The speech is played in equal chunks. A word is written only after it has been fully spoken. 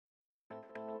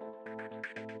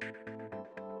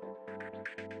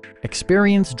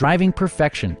Experience driving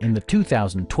perfection in the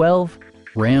 2012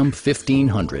 Ram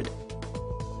 1500.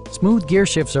 Smooth gear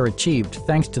shifts are achieved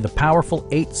thanks to the powerful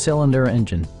 8-cylinder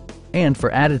engine. And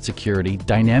for added security,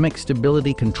 dynamic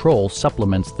stability control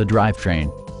supplements the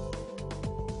drivetrain.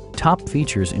 Top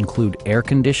features include air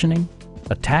conditioning,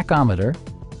 a tachometer,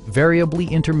 variably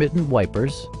intermittent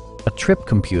wipers, a trip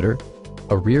computer,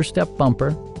 a rear step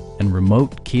bumper, and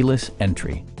remote keyless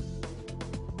entry.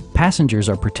 Passengers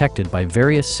are protected by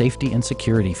various safety and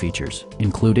security features,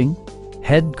 including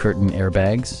head curtain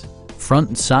airbags, front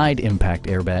and side impact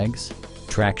airbags,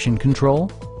 traction control,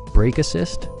 brake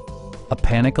assist, a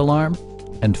panic alarm,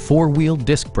 and 4-wheel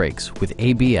disc brakes with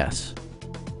ABS.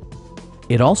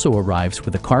 It also arrives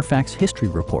with a Carfax history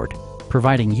report,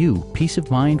 providing you peace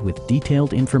of mind with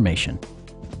detailed information.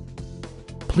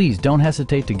 Please don't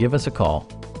hesitate to give us a call.